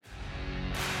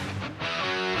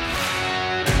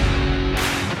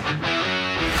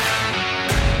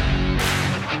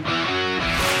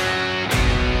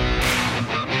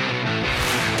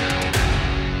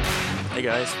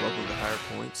guys? Welcome to Higher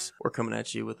Points. We're coming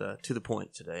at you with a to the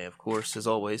point today. Of course, as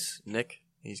always, Nick,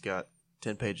 he's got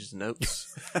 10 pages of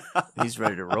notes. He's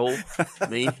ready to roll.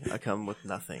 Me, I come with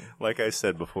nothing. Like I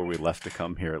said before we left to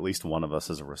come here, at least one of us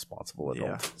is a responsible adult.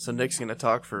 Yeah. So Nick's going to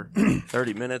talk for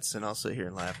 30 minutes, and I'll sit here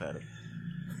and laugh at him.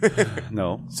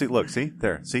 No. See, look, see?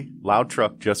 There. See? Loud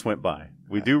truck just went by.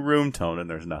 We do room tone, and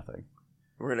there's nothing.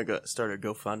 We're going to start a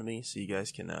GoFundMe so you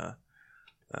guys can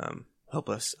help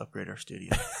us upgrade our studio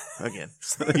again.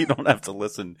 So you don't have to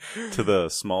listen to the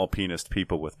small penised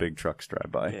people with big trucks drive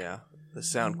by. Yeah. The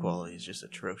sound quality is just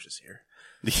atrocious here.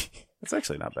 It's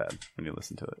actually not bad when you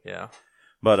listen to it. Yeah.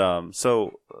 But,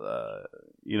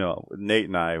 Nate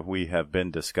and I, we have been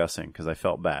discussing, because I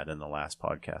felt bad in the last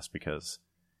podcast because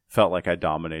felt like I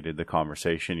dominated the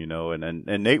conversation, and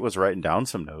Nate was writing down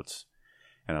some notes.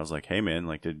 And I was like, hey, man,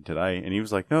 like, did I? And he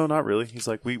was like, no, not really. He's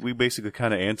like, we basically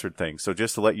kind of answered things. So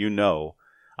just to let you know,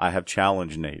 I have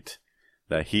challenged Nate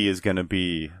that he is going to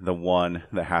be the one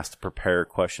that has to prepare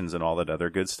questions and all that other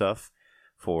good stuff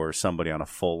for somebody on a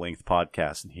full-length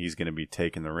podcast. And he's going to be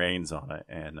taking the reins on it.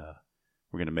 And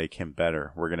we're going to make him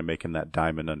better. We're going to make him that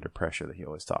diamond under pressure that he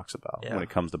always talks about when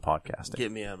it comes to podcasting.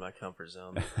 Get me out of my comfort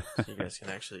zone so you guys can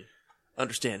actually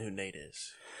understand who Nate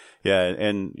is. Yeah,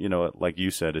 and like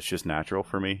you said, it's just natural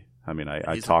for me. I mean,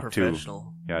 I talk to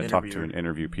and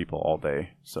interview people all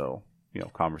day, so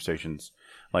conversations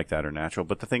like that are natural.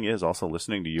 But the thing is, also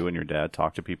listening to you and your dad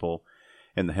talk to people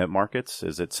in the hemp markets,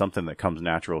 is it something that comes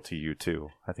natural to you too?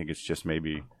 I think it's just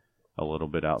maybe a little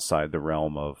bit outside the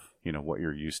realm of what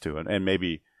you're used to, and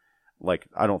maybe like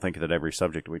I don't think that every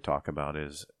subject we talk about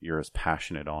is you're as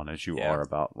passionate on as you are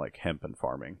about like hemp and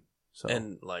farming. So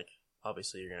and like.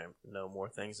 Obviously, you're going to know more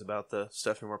things about the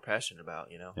stuff you're more passionate about,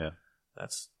 Yeah.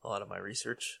 That's a lot of my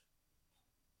research.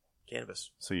 Cannabis.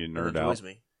 So you nerd out.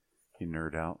 Me. You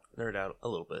nerd out? Nerd out a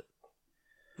little bit.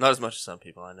 Not as much as some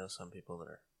people. I know some people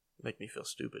that make me feel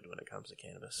stupid when it comes to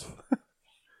cannabis.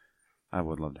 I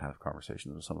would love to have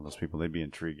conversations with some of those people. They'd be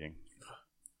intriguing.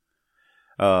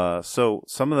 So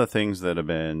some of the things that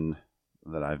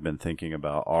I've been thinking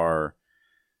about are...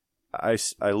 I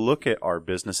look at our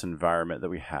business environment that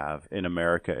we have in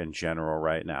America in general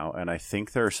right now, and I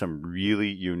think there are some really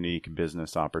unique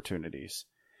business opportunities.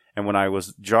 And when I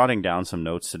was jotting down some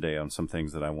notes today on some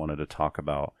things that I wanted to talk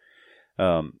about,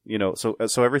 so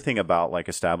everything about like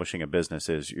establishing a business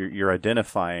is you're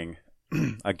identifying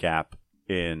a gap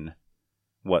in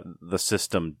what the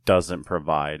system doesn't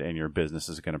provide, and your business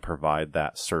is going to provide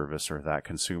that service or that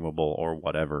consumable or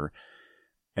whatever.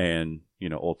 And,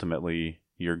 ultimately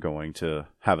you're going to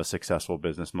have a successful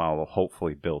business model,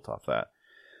 hopefully built off that.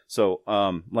 So,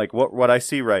 like what I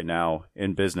see right now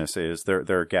in business is there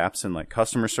are gaps in like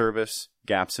customer service,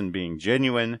 gaps in being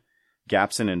genuine,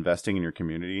 gaps in investing in your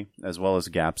community, as well as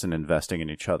gaps in investing in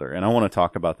each other. And I want to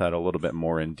talk about that a little bit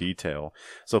more in detail.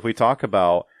 So if we talk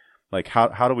about like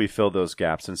how do we fill those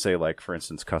gaps and say like, for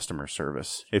instance, customer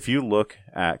service, if you look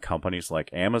at companies like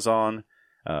Amazon,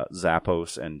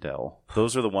 Zappos, and Dell,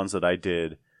 those are the ones that I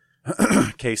did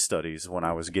case studies when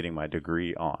I was getting my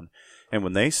degree on. And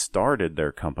when they started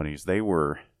their companies, they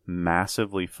were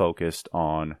massively focused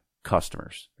on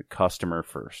customers, the customer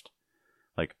first,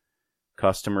 like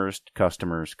customers.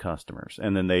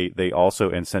 And then they also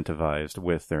incentivized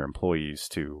with their employees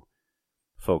to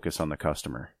focus on the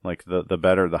customer. Like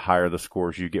the higher the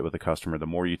scores you get with the customer, the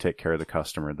more you take care of the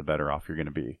customer, the better off you're going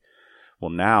to be. Well,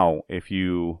 now if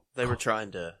you... They were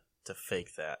trying to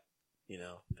fake that,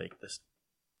 fake this.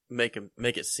 Make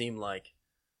it seem like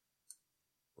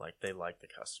they like the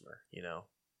customer,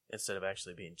 instead of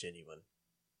actually being genuine.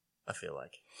 I feel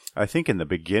like. I think in the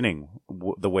beginning,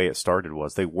 the way it started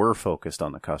was they were focused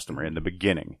on the customer in the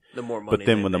beginning. The more money, but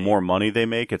then when the more money they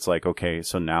make, it's like, okay,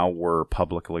 so now we're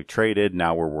publicly traded.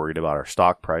 Now we're worried about our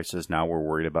stock prices. Now we're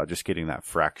worried about just getting that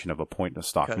fraction of a point in the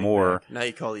stock more. Back. Now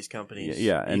you call these companies.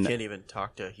 Yeah, you can't even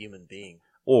talk to a human being.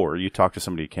 Or you talk to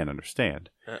somebody you can't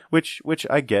understand, which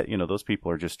I get. Those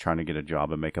people are just trying to get a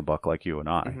job and make a buck like you and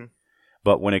I. Mm-hmm.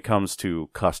 But when it comes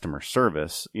to customer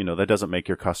service, that doesn't make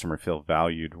your customer feel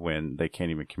valued when they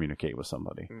can't even communicate with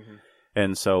somebody. Mm-hmm.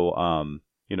 And so,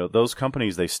 those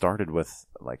companies, they started with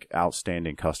like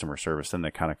outstanding customer service, and they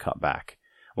kind of cut back.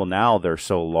 Well, now they're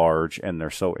so large and they're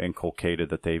so inculcated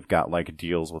that they've got like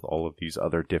deals with all of these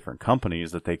other different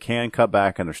companies that they can cut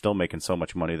back, and they're still making so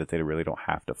much money that they really don't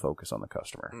have to focus on the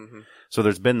customer. Mm-hmm. So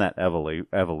there's been that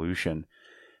evolution,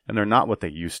 and they're not what they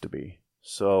used to be.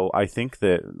 So I think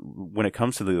that when it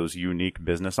comes to those unique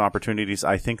business opportunities,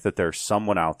 I think that there's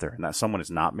someone out there, and that someone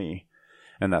is not me,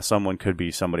 and that someone could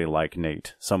be somebody like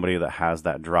Nate, somebody that has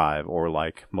that drive, or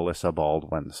like Melissa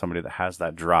Baldwin, somebody that has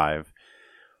that drive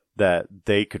that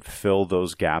they could fill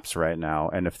those gaps right now.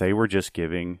 And if they were just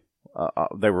giving,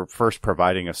 they were first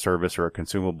providing a service or a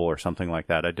consumable or something like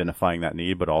that, identifying that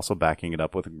need, but also backing it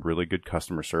up with really good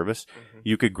customer service,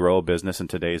 you could grow a business in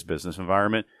today's business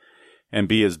environment and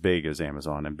be as big as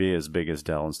Amazon and be as big as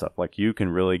Dell and stuff. Like, you can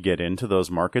really get into those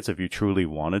markets if you truly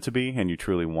wanted to be, and you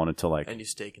truly wanted to, like, and you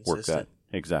stay consistent. Work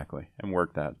that. Exactly. And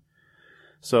work that.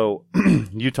 So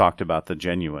you talked about the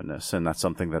genuineness, and that's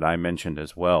something that I mentioned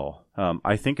as well.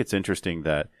 I think it's interesting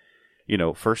that, you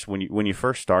know, first, when you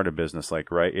first start a business,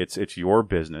 like, right, it's your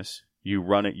business, you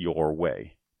run it your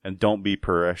way, and don't be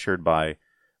pressured by,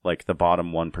 like, the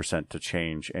bottom 1% to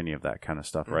change any of that kind of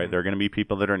stuff, right? There are going to be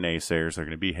people that are naysayers. There are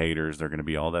going to be haters. There are going to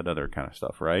be all that other kind of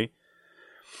stuff, right?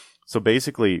 So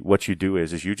basically what you do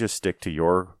is you just stick to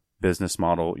your business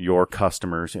model, your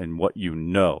customers, and what you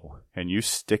know, and you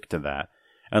stick to that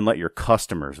and let your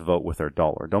customers vote with their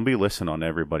dollar. Don't be listening on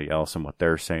everybody else and what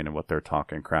they're saying and what they're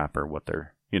talking crap or what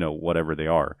they're, you know, whatever they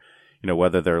are. You know,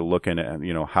 whether they're looking at,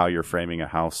 you know, how you're framing a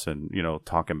house and, you know,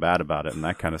 talking bad about it and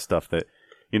that kind of stuff, that,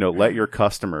 you know, let your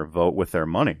customer vote with their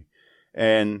money.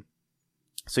 And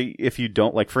so if you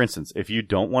don't, like, for instance, if you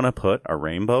don't want to put a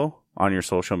rainbow on your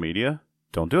social media,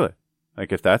 don't do it.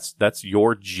 Like, if that's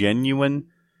your genuine,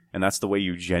 and that's the way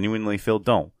you genuinely feel,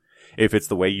 don't. If it's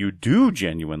the way you do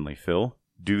genuinely feel,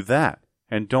 do that.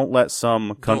 And don't let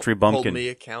some country bumpkin hold me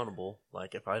accountable.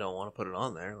 Like, if I don't want to put it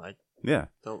on there, like, yeah,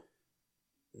 don't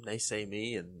naysay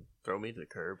me and throw me to the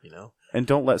curb, you know? And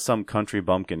don't let some country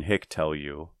bumpkin hick tell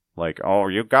you, like, oh,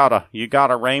 you got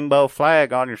a rainbow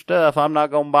flag on your stuff, I'm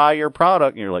not going to buy your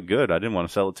product. And you're like, good, I didn't want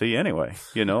to sell it to you anyway.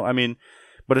 You know, I mean,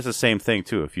 but it's the same thing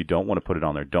too. If you don't want to put it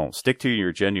on there, don't. Stick to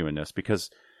your genuineness,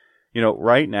 because, you know,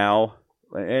 right now,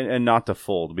 and not to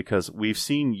fold, because we've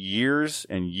seen years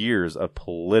and years of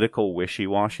political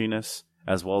wishy-washiness,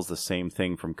 as well as the same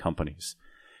thing from companies.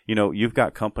 You know, you've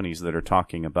got companies that are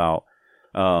talking about,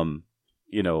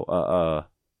 you know,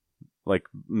 like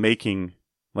making,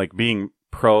 like being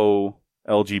pro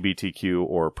LGBTQ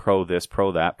or pro this,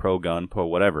 pro that, pro gun, pro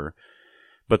whatever.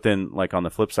 But then, like, on the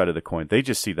flip side of the coin, they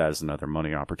just see that as another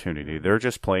money opportunity. They're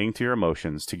just playing to your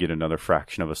emotions to get another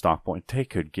fraction of a stock point. They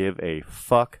could give a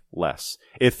fuck less.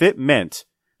 If it meant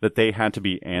that they had to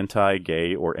be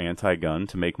anti-gay or anti-gun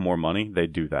to make more money,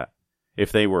 they'd do that.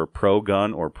 If they were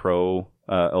pro-gun or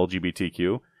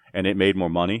pro-LGBTQ and it made more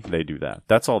money, they do that.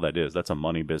 That's all that is. That's a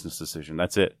money business decision.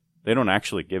 That's it. They don't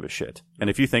actually give a shit. And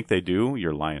if you think they do,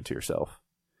 you're lying to yourself.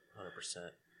 100%.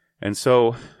 And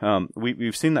so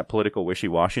we've seen that political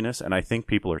wishy-washiness, and I think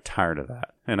people are tired of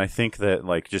that. And I think that,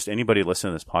 like, just anybody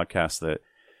listening to this podcast that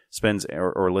spends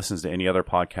or listens to any other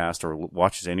podcast or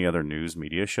watches any other news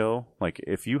media show, like,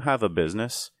 if you have a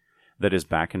business that is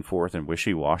back and forth and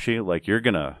wishy-washy, like, you're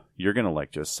gonna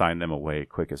like just sign them away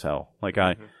quick as hell. Like,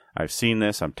 I've seen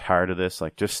this. I'm tired of this.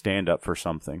 Like, just stand up for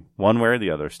something. One way or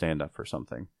the other, stand up for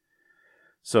something.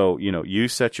 So, you know, you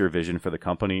set your vision for the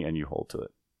company and you hold to it.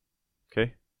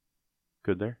 Okay?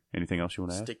 Good there? Anything else you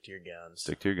want to add? Stick to your guns.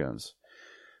 Stick to your guns.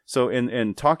 So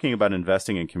in talking about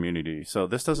investing in community, so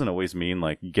this doesn't always mean,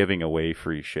 like, giving away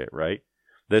free shit, right?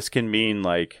 This can mean,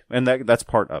 like, and that's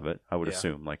part of it, I would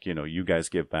assume. Like, you know, you guys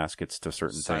give baskets to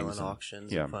certain silent things.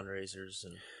 Auctions and fundraisers.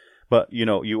 But, you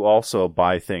know, you also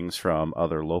buy things from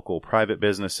other local private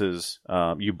businesses.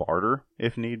 You barter,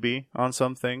 if need be, on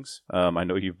some things. I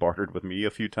know you've bartered with me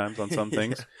a few times on some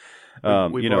things.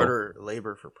 We barter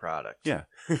labor for product. Yeah.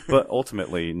 But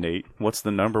ultimately, Nate, what's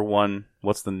the number one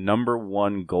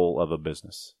goal of a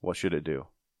business? What should it do?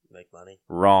 Make money.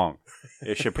 Wrong.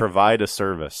 It should provide a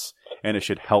service, and it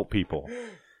should help people.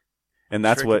 And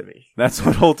that's what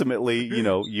ultimately, you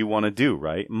know, you want to do,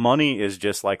 right? Money is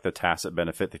just like the tacit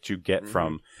benefit that you get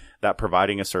from that,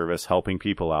 providing a service, helping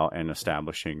people out, and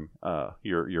establishing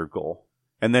your goal.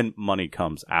 And then money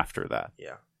comes after that.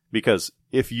 Yeah. Because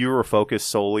if you were focused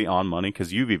solely on money,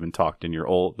 because you've even talked in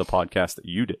the podcast that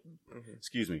you did,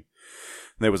 excuse me,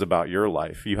 that was about your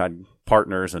life. You had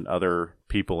partners and other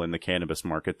people in the cannabis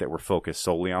market that were focused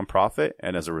solely on profit,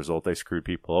 and as a result, they screwed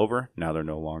people over. Now they're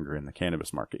no longer in the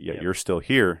cannabis market. Yet you're still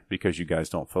here because you guys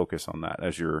don't focus on that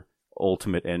as your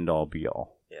ultimate end-all,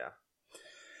 be-all. Yeah.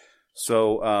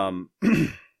 So,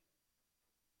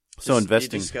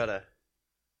 investing. You just gotta.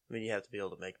 I mean, you have to be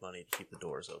able to make money to keep the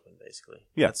doors open, basically.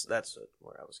 Yeah. That's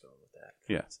where I was going with that.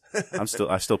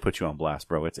 Yeah. I still put you on blast,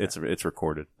 bro. It's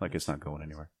recorded. Like, it's not going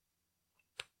anywhere.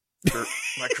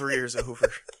 My career's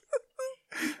over.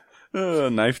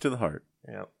 Knife to the heart.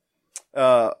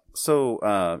 Yeah.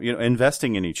 So, you know,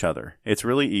 investing in each other. It's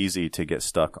really easy to get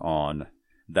stuck on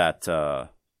that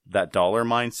dollar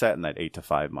mindset and that 8 to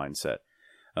 5 mindset.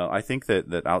 I think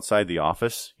that outside the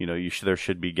office, there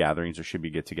should be gatherings, there should be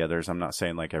get-togethers. I'm not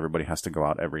saying like everybody has to go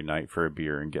out every night for a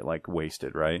beer and get like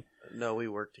wasted, right? No, we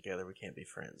work together. We can't be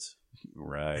friends.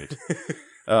 Right.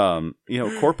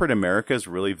 Corporate America is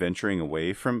really venturing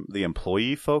away from the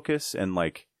employee focus and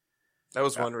like. That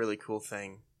was one really cool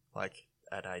thing, like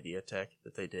at Idea Tech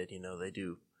that they did. They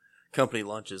do company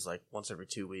lunches like once every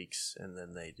 2 weeks, and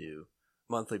then they do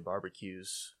monthly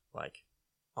barbecues like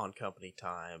on company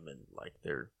time, and like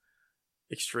they're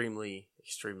extremely,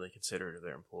 extremely considerate of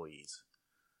their employees,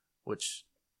 which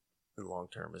in the long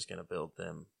term is going to build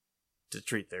them to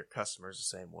treat their customers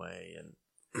the same way.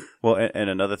 And well, and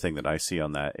another thing that I see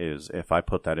on that is if I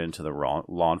put that into the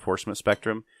law enforcement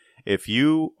spectrum, if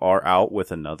you are out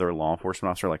with another law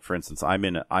enforcement officer, like for instance, I'm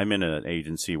in an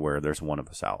agency where there's one of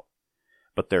us out,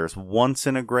 but there's once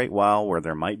in a great while where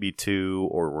there might be two,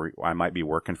 or where I might be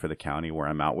working for the county where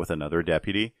I'm out with another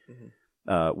deputy.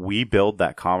 Mm-hmm. We build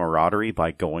that camaraderie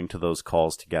by going to those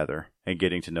calls together and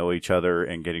getting to know each other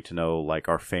and getting to know like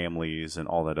our families and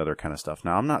all that other kind of stuff.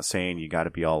 Now, I'm not saying you got to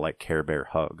be all like Care Bear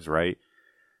hugs, right?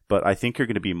 But I think you're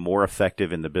going to be more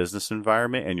effective in the business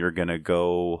environment, and you're going to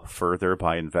go further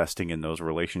by investing in those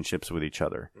relationships with each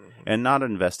other, mm-hmm. and not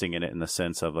investing in it in the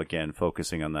sense of, again,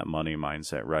 focusing on that money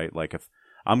mindset, right? Like if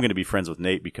I'm going to be friends with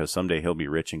Nate because someday he'll be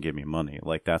rich and give me money.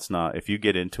 Like that's not, if you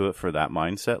get into it for that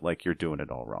mindset, like you're doing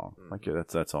it all wrong. Mm-hmm. Like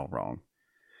that's all wrong.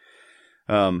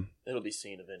 It'll be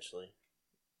seen eventually.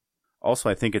 Also,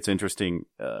 I think it's interesting,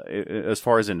 as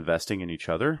far as investing in each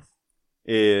other.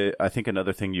 I think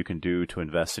another thing you can do to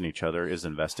invest in each other is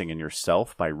investing in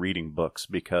yourself by reading books,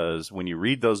 because when you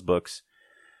read those books,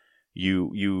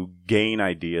 you gain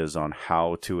ideas on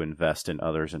how to invest in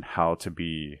others and how to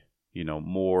be,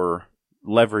 more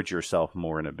leverage yourself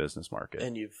more in a business market.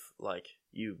 And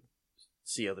you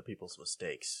see other people's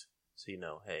mistakes, so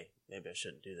hey, maybe I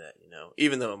shouldn't do that.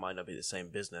 Even though it might not be the same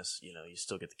business, you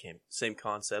still get the same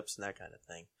concepts and that kind of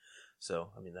thing. So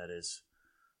that is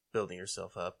building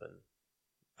yourself up, and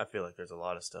I feel like there's a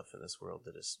lot of stuff in this world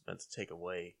that is meant to take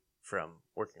away from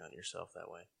working on yourself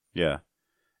that way. Yeah.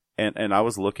 And I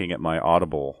was looking at my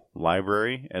Audible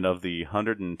library, and of the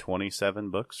 127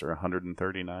 books or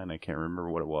 139, I can't remember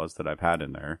what it was that I've had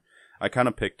in there, I kind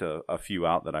of picked a few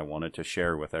out that I wanted to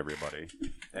share with everybody.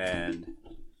 And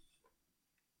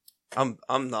I'm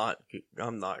not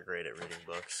great at reading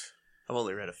books. I've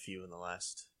only read a few in the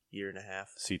last year and a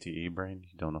half. CTE brain?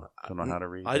 You don't know how to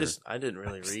read? I didn't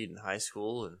really read in high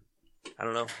school, and I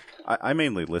don't know. I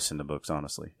mainly listen to books,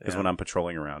 honestly, because when I'm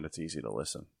patrolling around, it's easy to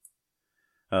listen.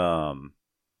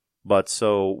 But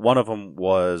so one of them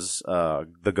was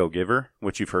The Go-Giver,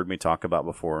 which you've heard me talk about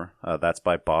before. That's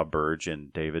by Bob Burge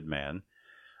and David Mann.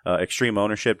 Extreme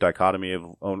Ownership, Dichotomy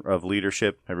of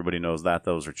Leadership. Everybody knows that.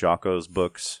 Those are Jocko's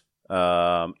books.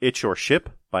 It's Your Ship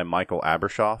by Michael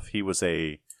Abershoff. He was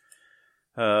a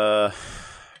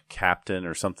captain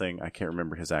or something. I can't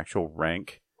remember his actual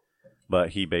rank,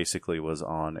 but he basically was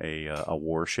on a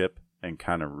warship and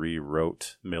kind of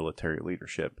rewrote military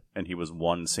leadership. And he was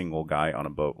one single guy on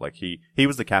a boat. Like he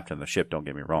was the captain of the ship, don't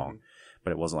get me wrong, but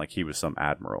it wasn't like he was some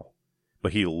admiral.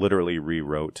 But he literally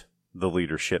rewrote the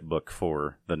leadership book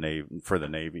for the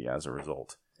Navy as a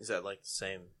result. Is that like the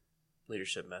same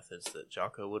leadership methods that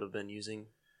Jocko would have been using?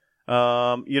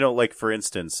 Like for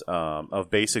instance, of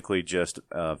basically just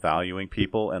valuing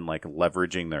people and like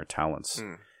leveraging their talents.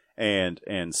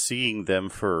 And seeing them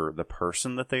for the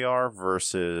person that they are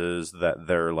versus that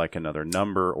they're like another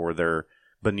number, or they're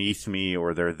beneath me,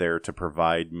 or they're there to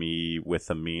provide me with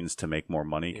the means to make more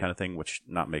money kind of thing, which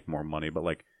not make more money, but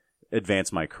like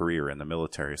advance my career in the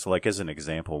military. So like as an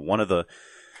example, one of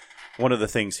the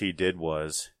things he did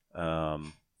was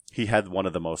he had one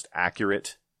of the most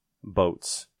accurate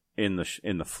boats in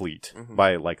the fleet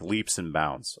by like leaps and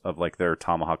bounds of like their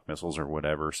Tomahawk missiles or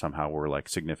whatever somehow were like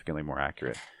significantly more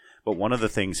accurate. But one of the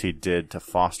things he did to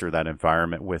foster that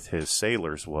environment with his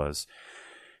sailors was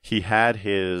he had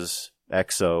his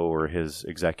XO, or his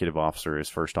executive officer, his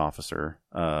first officer,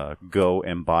 go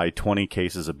and buy 20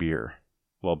 cases of beer.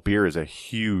 Well, beer is a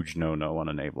huge no-no on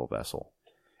a naval vessel.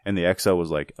 And the XO was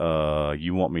like,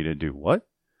 you want me to do what?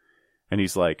 And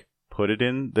he's like, put it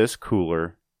in this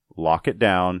cooler, lock it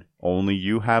down, only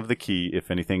you have the key. If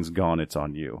anything's gone, it's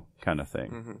on you, kind of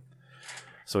thing.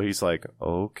 So he's like,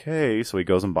 okay. So he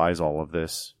goes and buys all of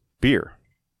this beer.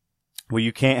 Well,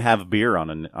 you can't have beer on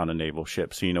a naval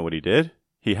ship. So you know what he did?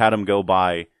 He had him go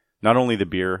buy not only the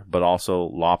beer, but also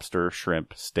lobster,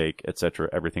 shrimp, steak, etc.,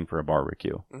 everything for a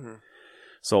barbecue.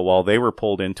 So while they were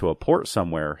pulled into a port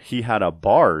somewhere, he had a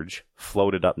barge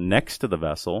floated up next to the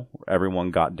vessel.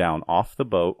 Everyone got down off the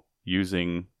boat,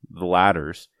 using the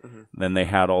ladders. Mm-hmm. Then they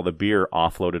had all the beer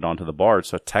offloaded onto the barge.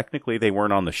 So technically they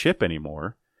weren't on the ship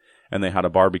anymore. And they had a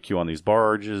barbecue on these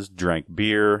barges, drank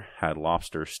beer, had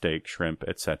lobster, steak, shrimp,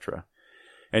 etc.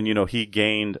 And, he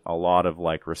gained a lot of,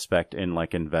 respect in,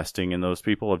 investing in those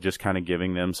people, of just kind of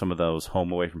giving them some of those home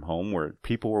away from home where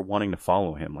people were wanting to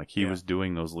follow him. He was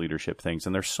doing those leadership things.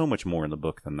 And there's so much more in the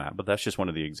book than that. But that's just one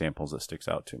of the examples that sticks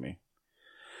out to me.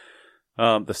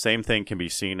 The same thing can be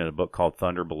seen in a book called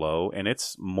Thunder Below. And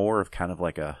it's more of kind of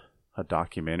like a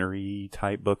documentary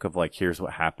type book of here's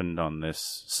what happened on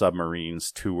this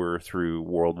submarine's tour through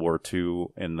World War II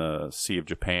in the Sea of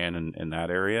Japan and in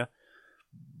that area.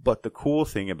 But the cool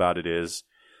thing about it is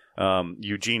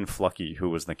Eugene Fluckey, who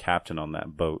was the captain on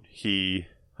that boat, he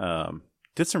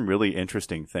did some really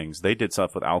interesting things. They did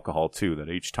stuff with alcohol too, that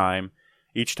each time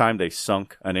they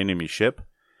sunk an enemy ship,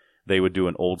 they would do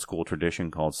an old school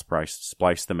tradition called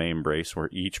splice the main brace, where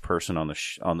each person on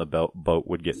the boat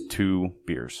would get 2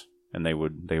 beers. And they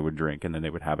would drink, and then they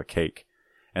would have a cake.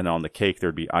 And on the cake,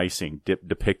 there'd be icing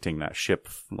depicting that ship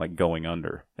going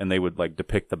under. And they would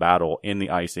depict the battle in the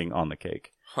icing on the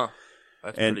cake. Huh.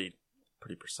 That's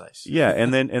pretty precise. Yeah,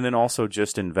 and then also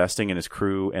just investing in his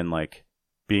crew and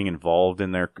being involved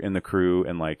in the crew,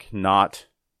 and not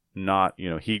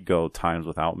he'd go times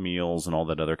without meals and all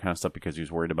that other kind of stuff because he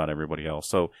was worried about everybody else.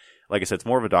 So like I said, it's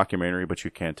more of a documentary, but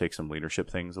you can take some leadership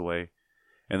things away.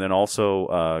 And then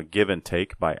also Give and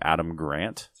Take by Adam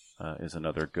Grant is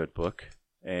another good book.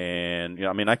 And,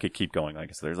 I could keep going. Like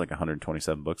I said, there's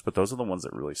 127 books, but those are the ones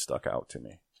that really stuck out to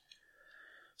me.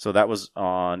 So that was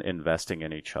on investing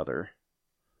in each other.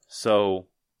 So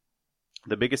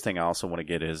the biggest thing I also want to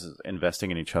get is investing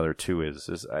in each other too is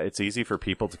it's easy for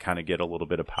people to kind of get a little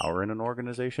bit of power in an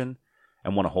organization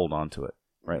and want to hold on to it,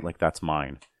 right? That's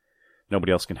mine.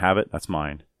 Nobody else can have it. That's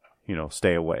mine.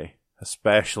 Stay away.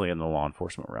 Especially in the law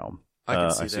enforcement realm. I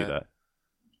can see that.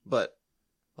 But,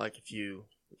 if you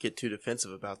get too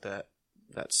defensive about that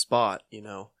spot, and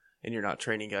you're not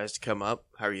training guys to come up,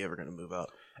 how are you ever going to move up?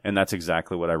 And that's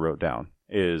exactly what I wrote down,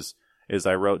 is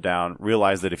I wrote down,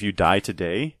 realize that if you die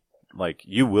today,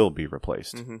 you will be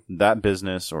replaced. Mm-hmm. That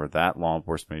business or that law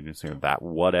enforcement agency or that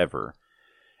whatever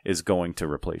is going to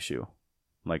replace you.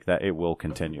 That it will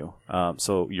continue.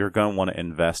 So you're going to want to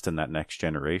invest in that next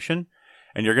generation.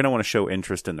 And you're going to want to show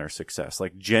interest in their success,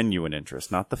 genuine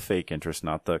interest, not the fake interest,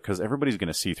 because everybody's going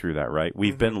to see through that, right?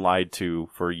 We've been lied to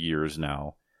for years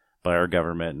now by our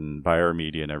government and by our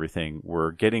media and everything.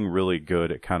 We're getting really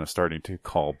good at kind of starting to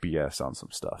call BS on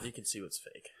some stuff. You can see what's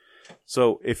fake.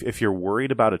 So if you're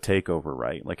worried about a takeover,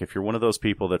 right? If you're one of those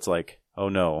people that's oh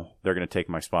no, they're going to take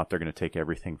my spot, they're going to take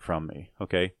everything from me,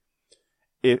 okay?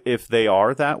 If they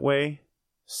are that way,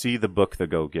 see the book The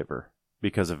Go-Giver.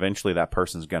 Because eventually that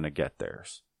person's going to get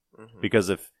theirs. Mm-hmm. Because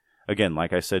if, again,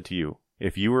 like I said to you,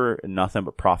 if you were nothing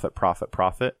but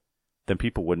profit, then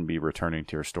people wouldn't be returning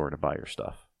to your store to buy your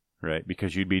stuff, right?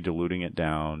 Because you'd be diluting it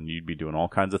down. You'd be doing all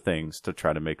kinds of things to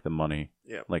try to make the money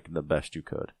the best you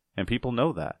could. And people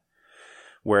know that.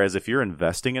 Whereas if you're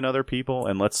investing in other people,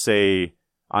 and let's say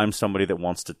I'm somebody that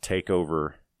wants to take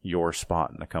over your spot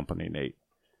in the company, Nate,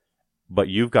 but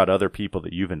you've got other people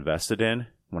that you've invested in,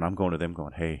 when I'm going to them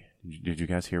going, hey, did you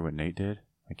guys hear what Nate did?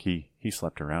 He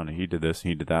slept around and he did this and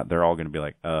he did that. They're all going to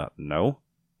be no,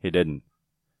 he didn't.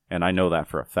 And I know that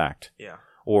for a fact. Yeah.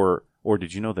 Or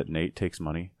did you know that Nate takes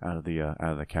money out of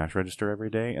the cash register every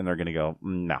day? And they're going to go,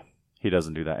 no, he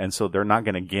doesn't do that. And so they're not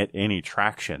going to get any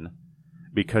traction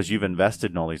because you've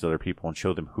invested in all these other people and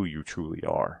showed them who you truly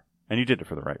are. And you did it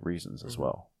for the right reasons as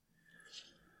well.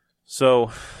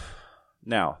 So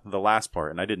now, the last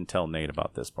part, and I didn't tell Nate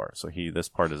about this part, so this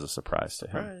part is a surprise to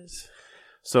him. Surprise.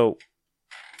 So,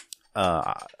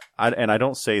 I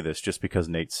don't say this just because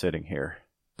Nate's sitting here,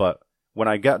 but when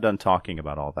I got done talking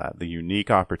about all that, the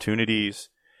unique opportunities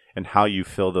and how you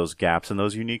fill those gaps in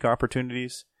those unique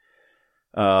opportunities,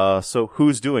 so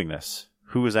who's doing this?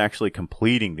 Who is actually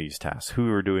completing these tasks?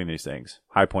 Who are doing these things?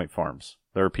 High Point Farms.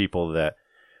 There are people that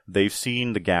they've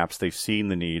seen the gaps. They've seen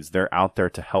the needs. They're out there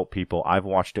to help people. I've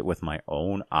watched it with my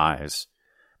own eyes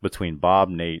between Bob,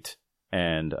 Nate,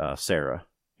 and Sarah,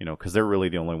 because they're really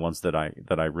the only ones that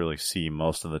I really see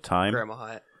most of the time.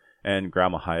 Grandma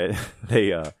Hyatt.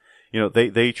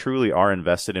 They truly are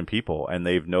invested in people, and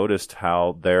they've noticed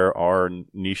how there are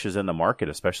niches in the market,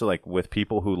 especially with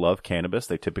people who love cannabis.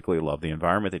 They typically love the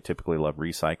environment. They typically love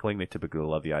recycling. They typically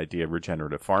love the idea of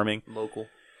regenerative farming.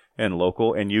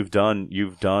 Local, and you've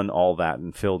done all that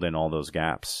and filled in all those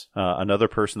gaps. Another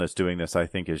person that's doing this, I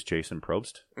think, is Jason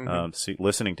Probst.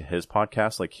 Listening to his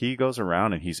podcast, he goes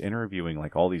around and he's interviewing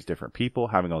all these different people,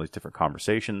 having all these different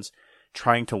conversations,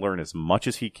 trying to learn as much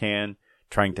as he can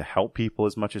trying to help people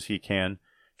as much as he can,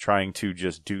 trying to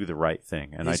just do the right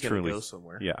thing. And He's going to go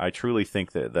somewhere. Yeah, I truly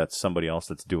think that that's somebody else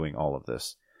that's doing all of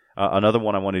this. Another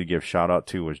one I wanted to give shout out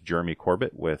to was Jeremy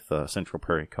Corbett with Central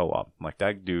Prairie Co-op. Like,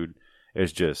 that dude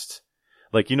is just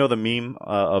like, you know, the meme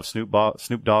of Snoop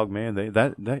Dogg, man.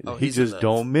 He just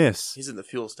don't miss. He's in the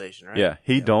fuel station, right? Yeah,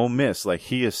 he don't miss. Like,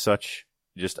 he is such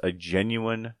just a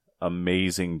genuine,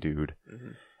 amazing dude.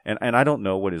 Mm-hmm. And I don't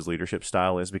know what his leadership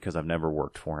style is because I've never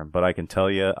worked for him. But I can tell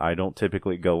you, I don't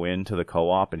typically go into the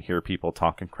co-op and hear people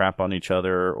talking crap on each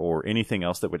other or anything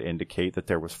else that would indicate that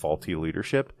there was faulty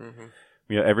leadership. Mm-hmm.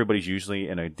 You know, everybody's usually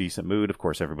in a decent mood. Of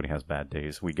course, everybody has bad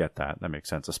days. We get that. That makes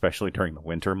sense, especially during the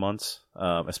winter months,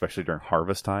 especially during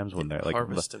harvest times when they're like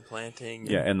harvest and planting.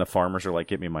 Yeah, and the farmers are like,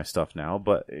 "Get me my stuff now."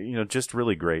 But you know, just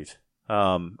really great.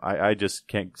 I just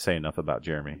can't say enough about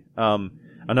Jeremy.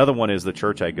 Another one is the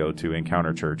church I go to,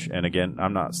 Encounter Church. And again,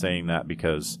 I'm not saying that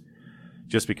because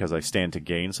I stand to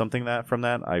gain something from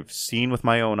that. I've seen with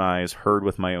my own eyes, heard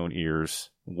with my own ears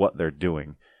what they're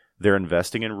doing. They're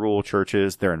investing in rural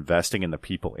churches. They're investing in the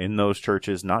people in those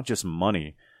churches, not just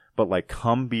money, but like,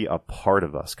 come be a part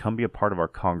of us. Come be a part of our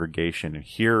congregation and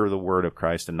hear the word of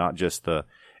Christ, and not just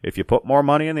if you put more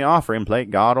money in the offering plate,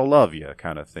 God will love you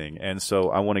kind of thing. And so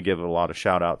I want to give a lot of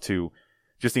shout out to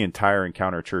just the entire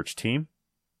Encounter Church team.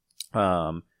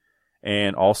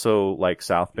 And also like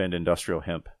South Bend Industrial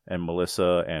Hemp and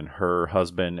Melissa and her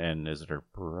husband, and is it her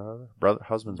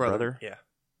husband's brother? Yeah.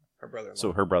 Her brother-in-law.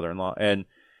 So her brother-in-law. And,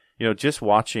 you know, just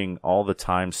watching all the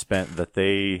time spent that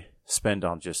they spend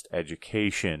on just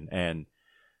education and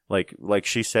like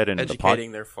she said in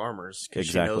educating their farmers, because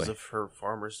exactly. She knows if her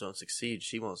farmers don't succeed,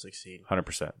 she won't succeed.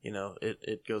 100%. You know,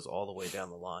 it goes all the way down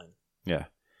the line. Yeah.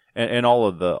 And all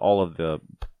of the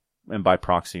and by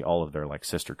proxy, all of their like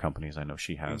sister companies. I know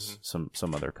she has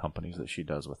some other companies that she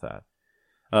does with that.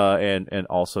 And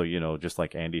also, you know, just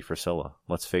like Andy Frisella,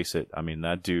 let's face it. I mean,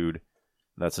 that dude,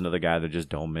 that's another guy that just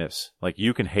don't miss. Like,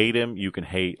 you can hate him. You can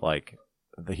hate like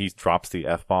he drops the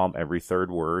F-bomb every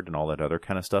third word and all that other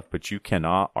kind of stuff, but you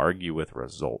cannot argue with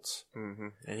results. Mm-hmm.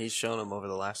 And he's shown them over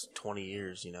the last 20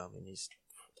 years, you know, I mean, he's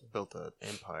built an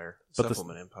empire,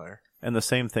 supplement empire. And the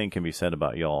same thing can be said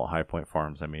about y'all, High Point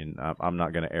Farms. I mean, I'm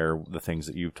not going to air the things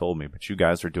that you've told me, but you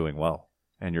guys are doing well,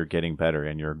 and you're getting better,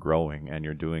 and you're growing, and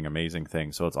you're doing amazing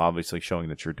things. So it's obviously showing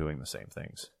that you're doing the same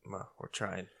things. Well, we're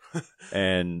trying.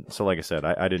 And so, like I said,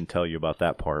 I didn't tell you about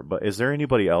that part, but is there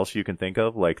anybody else you can think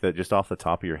of, like that just off the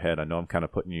top of your head? I know I'm kind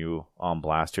of putting you on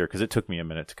blast here because it took me a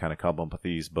minute to kind of come up with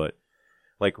these, but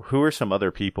like, who are some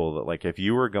other people that, like, if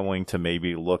you were going to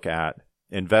maybe look at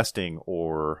investing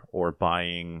or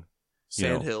buying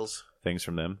Sandhills things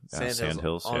from them?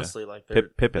 Sandhills, honestly, yeah.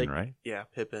 like Pippin, right? Yeah,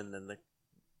 Pippin and the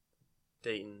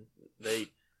Dayton.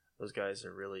 Those guys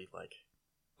are really like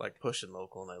pushing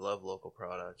local, and they love local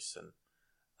products. And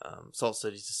Salt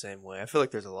City's the same way. I feel like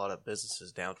there's a lot of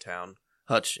businesses downtown,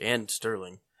 Hutch and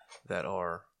Sterling, that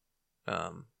are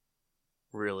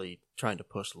really trying to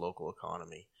push the local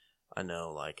economy. I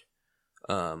know, like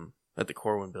at the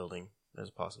Corwin building, there's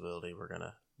a possibility we're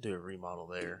gonna do a remodel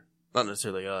there. Not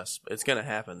necessarily us, but it's gonna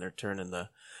happen. They're turning the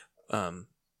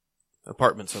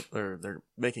apartments up, or they're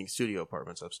making studio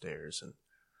apartments upstairs, and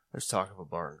there's talk of a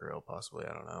bar and grill possibly.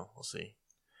 I don't know. We'll see.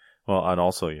 Well, and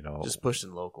also, just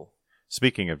pushing local.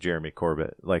 Speaking of Jeremy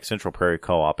Corbett, like Central Prairie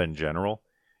Co-op in general,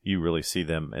 you really see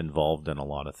them involved in a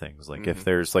lot of things. Like if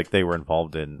there's they were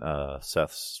involved in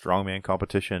Seth's strongman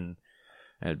competition,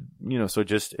 and so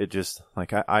it just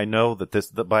like I know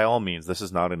that by all means this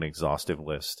is not an exhaustive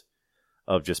list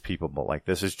of just people, but like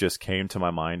this is just came to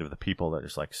my mind of the people that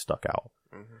just like stuck out.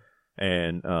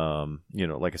 And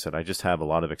like I said, I just have a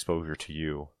lot of exposure to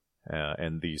you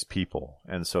and these people,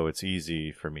 and so it's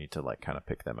easy for me to like kind of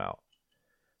pick them out.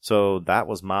 So that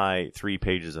was my 3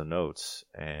 pages of notes,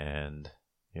 and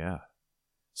yeah.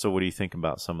 So what do you think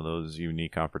about some of those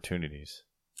unique opportunities?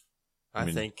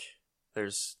 I think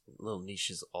there's little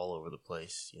niches all over the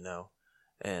place,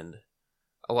 and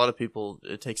a lot of people,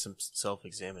 it takes some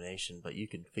self-examination, but you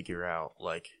can figure out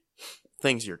like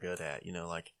things you're good at,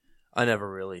 like I never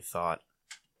really thought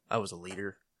I was a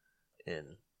leader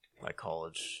in like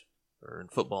college or in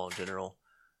football in general,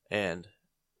 and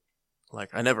like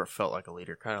I never felt like a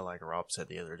leader, kind of like Rob said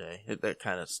the other day. That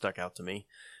kind of stuck out to me.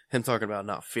 Him talking about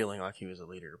not feeling like he was a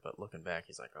leader, but looking back,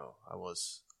 he's like, oh, I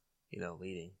was,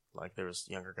 leading. Like there was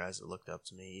younger guys that looked up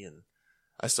to me, and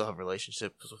I still have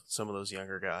relationships with some of those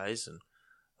younger guys, and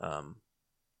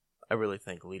I really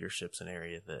think leadership's an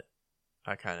area that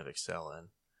I kind of excel in.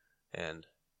 And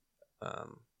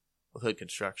with Hood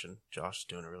Construction, Josh is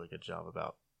doing a really good job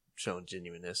about showing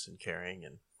genuineness and caring,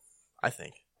 and I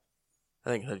think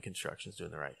Hood Construction's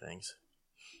doing the right things.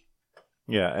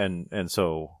 Yeah, and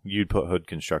so you'd put Hood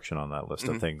Construction on that list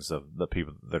Mhm. of things of the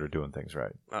people that are doing things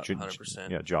right.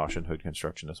 100%. Yeah, Josh and Hood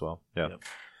Construction as well. Yeah.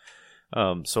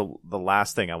 Yep. So the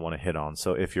last thing I want to hit on.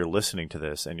 So if you're listening to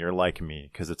this and you're like me,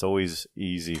 because it's always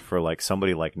easy for like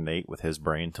somebody like Nate with his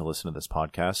brain to listen to this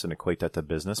podcast and equate that to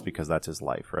business because that's his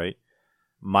life, right?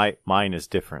 Mine is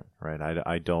different, right?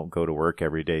 I don't go to work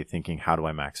every day thinking, how do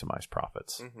I maximize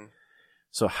profits? Mm-hmm.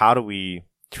 So how do we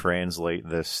translate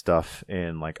this stuff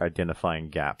in like identifying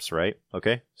gaps, right?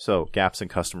 Okay. So gaps in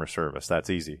customer service. That's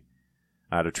easy.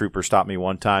 I had a trooper stop me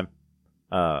one time,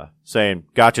 saying,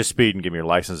 "Got you speeding, give me your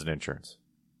license and insurance."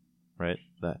 Right?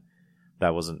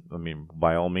 That wasn't, I mean,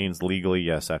 by all means, legally,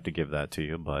 yes, I have to give that to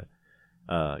you. But,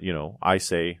 I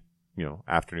say,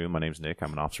 afternoon, my name's Nick.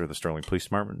 I'm an officer of the Sterling Police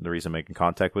Department. The reason I'm making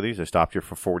contact with you is I stopped you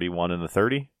for 41 and the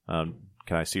 30. Can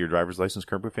I see your driver's license,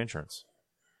 curb proof insurance?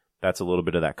 That's a little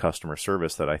bit of that customer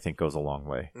service that I think goes a long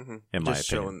way, in my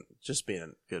opinion. Just being a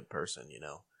good person,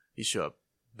 You show up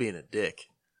being a dick.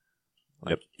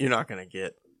 Yep. You're not going to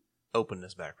get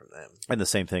openness back from them. And the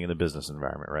same thing in the business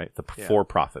environment, right? The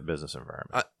for-profit business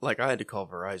environment. I had to call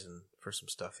Verizon for some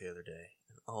stuff the other day.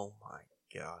 And oh my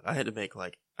God. I had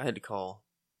to call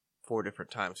 4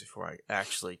 different times before I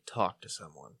actually talked to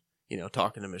someone.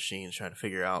 Talking to machines, trying to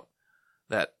figure out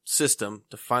that system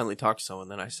to finally talk to someone.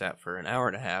 Then I sat for an hour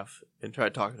and a half and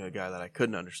tried talking to a guy that I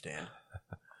couldn't understand.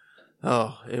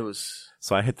 Oh, it was...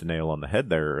 So I hit the nail on the head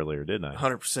there earlier, didn't I?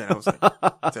 100%. I was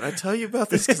like, did I tell you about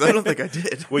this? Because I don't think I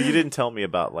did. Well, you didn't tell me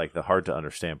about like the hard to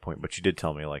understand point, but you did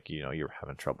tell me like, you were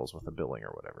having troubles with the billing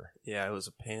or whatever. Yeah, it was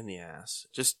a pain in the ass.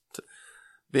 Just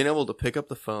being able to pick up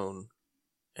the phone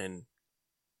and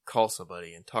call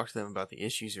somebody and talk to them about the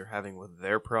issues you're having with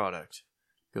their product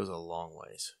goes a long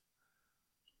ways.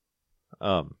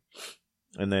 And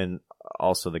then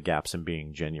also the gaps in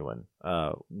being genuine.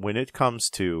 When it comes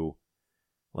to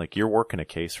like you're working a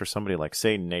case for somebody, like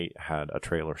say Nate had a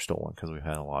trailer stolen, because we've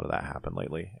had a lot of that happen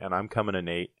lately. And I'm coming to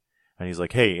Nate and he's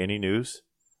like, "Hey, any news?"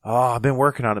 "Oh, I've been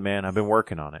working on it, man. I've been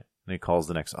working on it." And he calls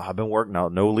the next, "Oh, I've been working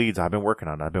on it. No leads. I've been working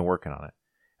on it.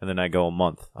 And then I go a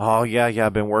month. "Oh, yeah,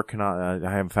 I've been working on it.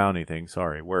 I haven't found anything.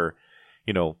 Sorry." Where,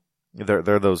 there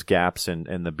are those gaps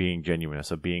in the being genuineness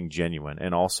of being genuine,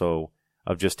 and also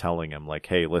of just telling him like,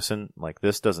 "Hey, listen, like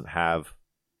this doesn't have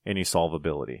any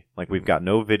solvability. Like we've got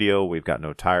no video, we've got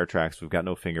no tire tracks, we've got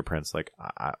no fingerprints. Like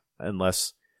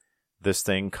unless this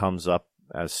thing comes up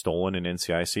as stolen in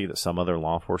NCIC that some other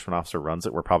law enforcement officer runs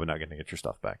it, we're probably not going to get your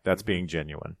stuff back." That's being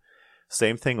genuine.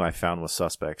 Same thing I found with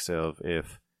suspects of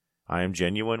if I am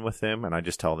genuine with them and I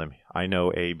just tell them, "I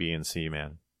know A, B, and C,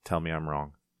 man. Tell me I'm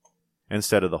wrong."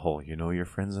 Instead of the whole, your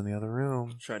friends in the other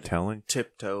room. Trying to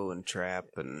tiptoe and trap.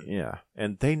 Yeah.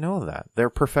 And they know that. They're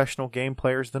professional game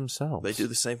players themselves. They do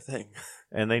the same thing.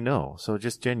 And they know. So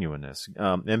just genuineness.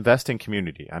 Invest in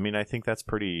community. I mean, I think that's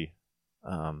pretty,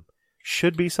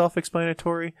 should be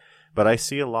self-explanatory. But I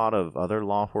see a lot of other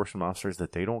law enforcement officers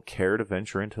that they don't care to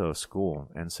venture into a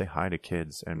school and say hi to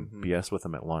kids and BS with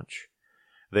them at lunch.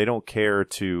 They don't care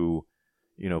to...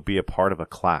 be a part of a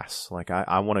class. Like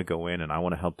I want to go in and I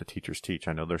want to help the teachers teach.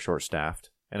 I know they're short staffed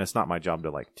and it's not my job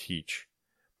to like teach,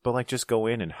 but like just go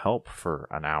in and help for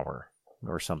an hour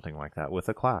or something like that with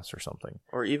a class or something.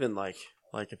 Or even like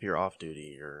if you're off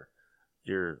duty or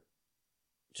you're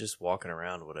just walking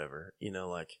around, whatever,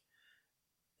 and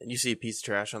you see a piece of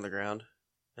trash on the ground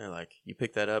and they're like, you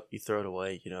pick that up, you throw it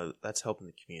away, that's helping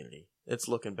the community. It's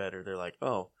looking better. They're like,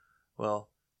 "Oh, well,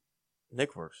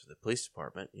 Nick works for the police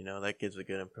department, that gives a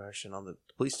good impression on the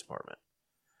police department."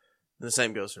 And the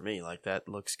same goes for me. Like, that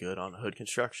looks good on Hood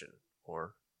Construction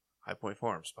or High Point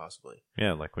Farms, possibly.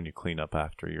 Yeah, like when you clean up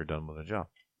after you're done with a job.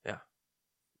 Yeah.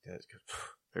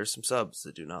 There's some subs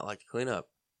that do not like to clean up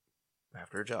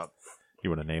after a job.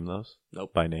 You want to name those?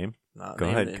 Nope. By name? Not Go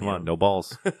ahead. Come on. No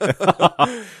balls.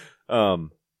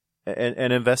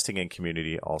 And investing in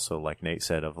community also, like Nate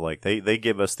said, of like they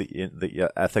give us the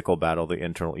ethical battle, the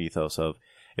internal ethos of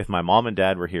if my mom and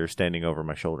dad were here standing over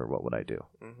my shoulder, what would I do?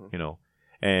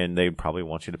 And they probably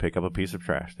want you to pick up a piece of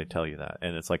trash. They tell you that,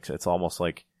 and it's almost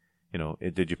like,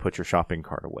 did you put your shopping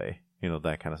cart away?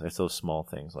 That kind of. It's those small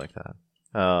things like that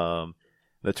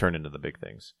that turn into the big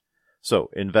things. So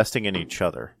investing in each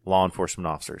other, law enforcement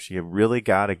officers, you really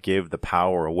got to give the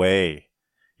power away.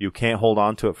 You can't hold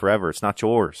on to it forever. It's not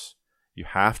yours. You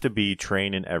have to be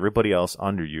training everybody else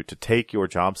under you to take your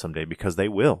job someday, because they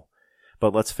will.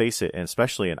 But let's face it, and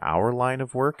especially in our line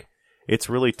of work, it's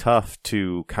really tough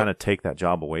to kind of take that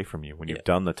job away from you when you've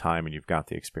done the time and you've got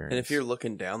the experience. And if you're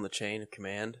looking down the chain of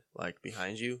command, like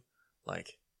behind you,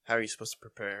 like how are you supposed to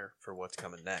prepare for what's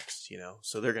coming next,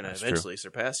 So they're going to eventually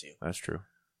surpass you. That's true.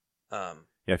 Yeah,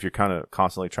 if you're kind of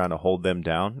constantly trying to hold them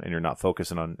down and you're not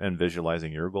focusing on and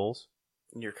visualizing your goals,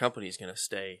 your company's going to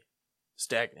stay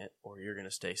stagnant, or you're going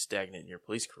to stay stagnant in your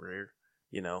police career.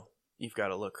 You know, you've got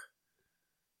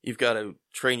to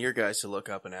train your guys to look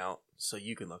up and out so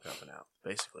you can look up and out,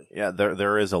 basically. Yeah,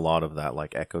 there is a lot of that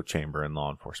like echo chamber in law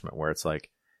enforcement where it's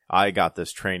like, I got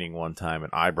this training one time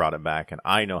and I brought it back and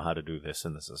I know how to do this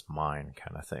and this is mine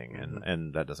kind of thing.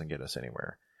 And that doesn't get us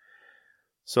anywhere.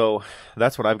 So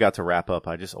that's what I've got to wrap up.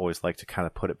 I just always like to kind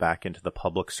of put it back into the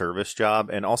public service job.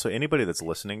 And also anybody that's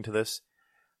listening to this,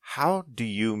 how do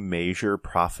you measure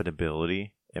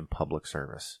profitability in public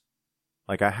service?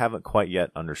 Like, I haven't quite yet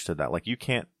understood that. Like, you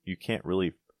can't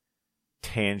really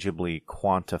tangibly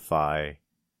quantify,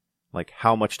 like,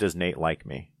 how much does Nate like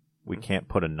me? We can't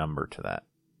put a number to that,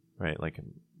 right? Like,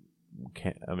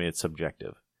 it's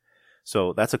subjective.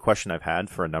 So that's a question I've had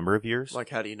for a number of years. Like,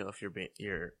 how do you know if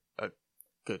you're a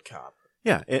good cop?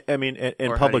 Yeah,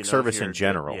 in public service in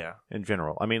general. In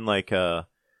general. I mean, like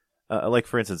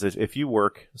for instance, if you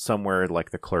work somewhere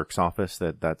like the clerk's office,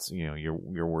 that's you're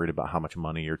worried about how much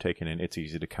money you're taking in, it's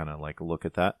easy to kind of like look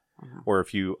at that. Mm-hmm. Or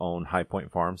if you own High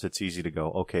Point Farms, it's easy to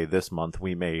go, okay, this month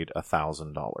we made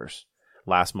 $1,000.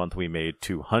 Last month we made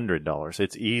 $200.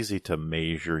 It's easy to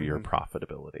measure your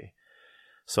profitability.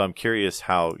 So I'm curious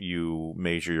how you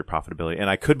measure your profitability. And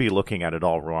I could be looking at it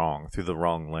all wrong, through the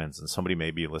wrong lens. And somebody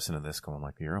may be listening to this going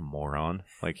like, you're a moron.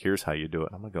 Like, here's how you do it.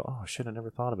 And I'm going to go, oh, shit, I never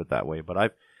thought of it that way. But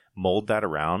I've mulled that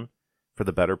around for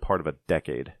the better part of a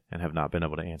decade and have not been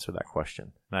able to answer that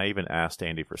question. And I even asked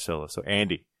Andy Frisilla. So,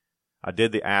 Andy, I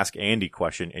did the Ask Andy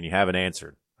question, and you haven't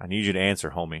answered. I need you to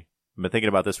answer, homie. I've been thinking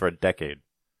about this for a decade.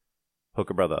 Hook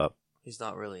a brother up. He's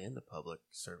not really in the public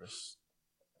service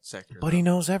sector. But he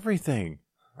knows everything.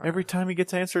 Every time he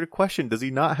gets answered a question, does he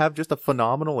not have just a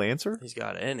phenomenal answer? He's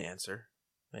got an answer.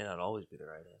 May not always be the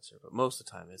right answer, but most of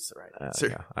the time it's the right answer.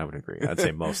 Yeah, I would agree. I'd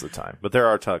say most of the time. But there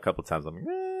are a couple of times I'm like,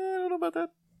 I don't know about that.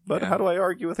 But how do I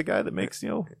argue with a guy that makes,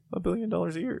 $1 billion a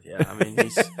year? Yeah, I mean,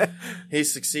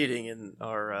 he's succeeding in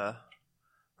our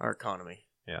economy.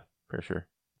 Yeah, for sure.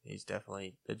 He's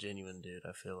definitely a genuine dude,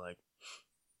 I feel like.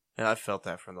 And I felt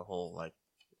that from the whole, like,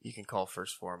 you can call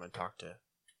First Forum and talk to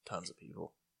tons of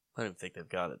people. I don't even think they've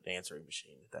got an answering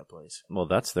machine at that place. Well,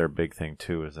 that's their big thing,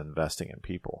 too, is investing in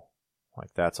people. Like,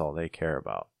 that's all they care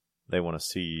about. They want to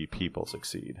see people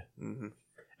succeed. Mm-hmm.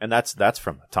 And that's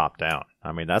from the top down.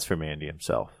 I mean, that's from Andy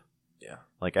himself. Yeah.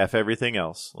 Like, F everything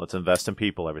else. Let's invest in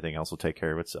people. Everything else will take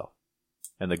care of itself.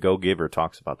 And The Go-Giver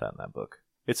talks about that in that book.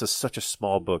 It's such a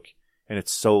small book, and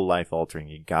it's so life-altering.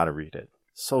 You got to read it.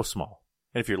 So small.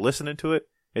 And if you're listening to it,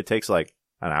 it takes like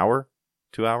an hour,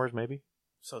 2 hours maybe.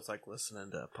 So it's like listening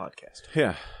to a podcast.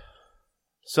 Yeah.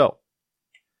 So,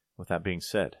 with that being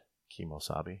said,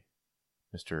 Kimosabi,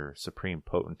 Mr. Supreme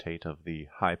Potentate of the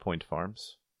High Point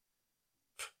Farms,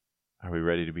 are we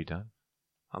ready to be done?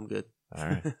 I'm good. All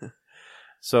right.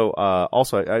 So,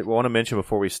 also, I want to mention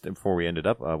before we end it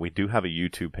up, we do have a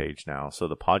YouTube page now. So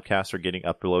the podcasts are getting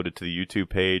uploaded to the YouTube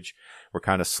page. We're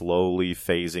kind of slowly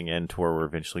phasing in to where we're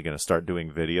eventually going to start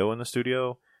doing video in the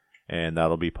studio. And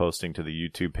that'll be posting to the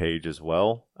YouTube page as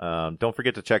well. Don't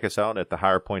forget to check us out at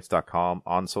thehigherpoints.com,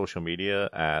 on social media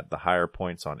at The Higher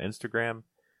Points on Instagram,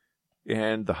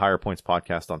 and The Higher Points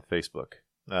Podcast on Facebook.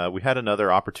 We had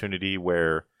another opportunity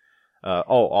where,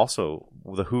 also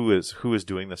the who is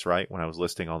doing this right. When I was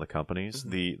listing all the companies,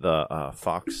 the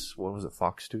Fox, what was it?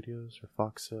 Fox Studios or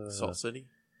Fox Salt City?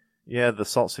 Yeah, the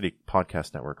Salt City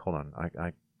Podcast Network. Hold on,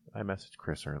 I messaged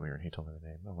Chris earlier and he told me the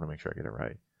name. I want to make sure I get it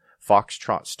right.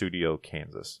 Foxtrot Studio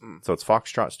Kansas. So it's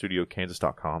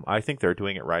foxtrotstudiokansas.com. I think they're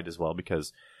doing it right as well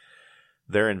because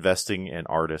they're investing in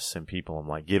artists and people and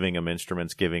like giving them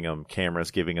instruments, giving them cameras,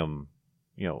 giving them,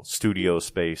 studio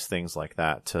space, things like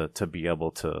that to be able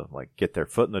to like get their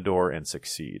foot in the door and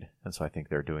succeed. And so I think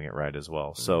they're doing it right as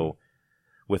well. Mm-hmm. So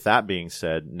with that being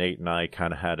said, Nate and I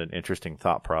kind of had an interesting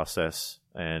thought process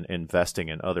and investing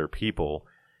in other people.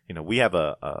 We have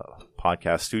a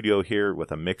podcast studio here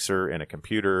with a mixer and a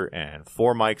computer and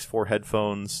 4 mics, 4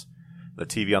 headphones, the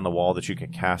TV on the wall that you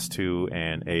can cast to,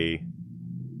 and a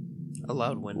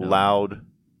loud window. Loud,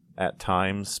 at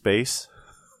times, space.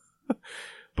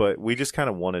 But we just kind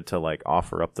of wanted to like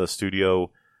offer up the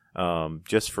studio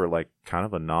just for like kind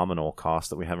of a nominal cost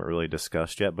that we haven't really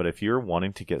discussed yet. But if you're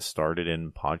wanting to get started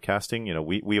in podcasting,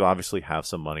 we obviously have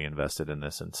some money invested in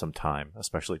this and some time,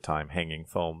 especially time hanging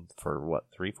foam for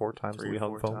what, 3-4 times we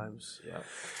hung foam? 3 or 4 times,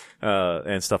 yeah.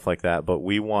 And stuff like that. But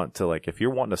we want to like, if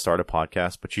you're wanting to start a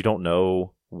podcast, but you don't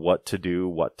know what to do,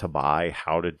 what to buy,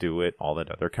 how to do it, all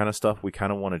that other kind of stuff, we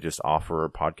kind of want to just offer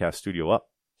a podcast studio up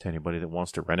to anybody that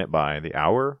wants to rent it by the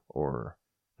hour or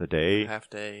the day, half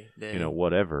day,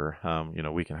 whatever,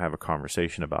 we can have a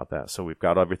conversation about that. So we've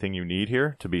got everything you need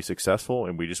here to be successful,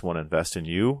 and we just want to invest in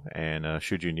you. And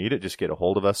should you need it, just get a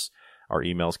hold of us. Our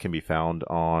emails can be found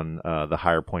on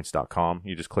thehigherpoints.com.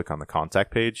 You just click on the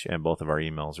contact page, and both of our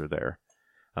emails are there.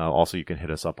 Also, you can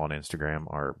hit us up on Instagram.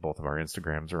 Both of our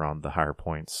Instagrams are on the Higher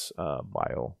Points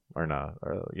bio,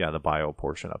 the bio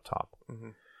portion up top.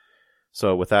 Mm-hmm.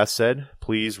 So with that said,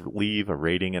 please leave a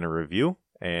rating and a review,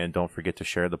 and don't forget to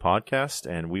share the podcast,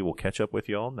 and we will catch up with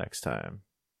you all next time.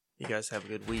 You guys have a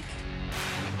good week.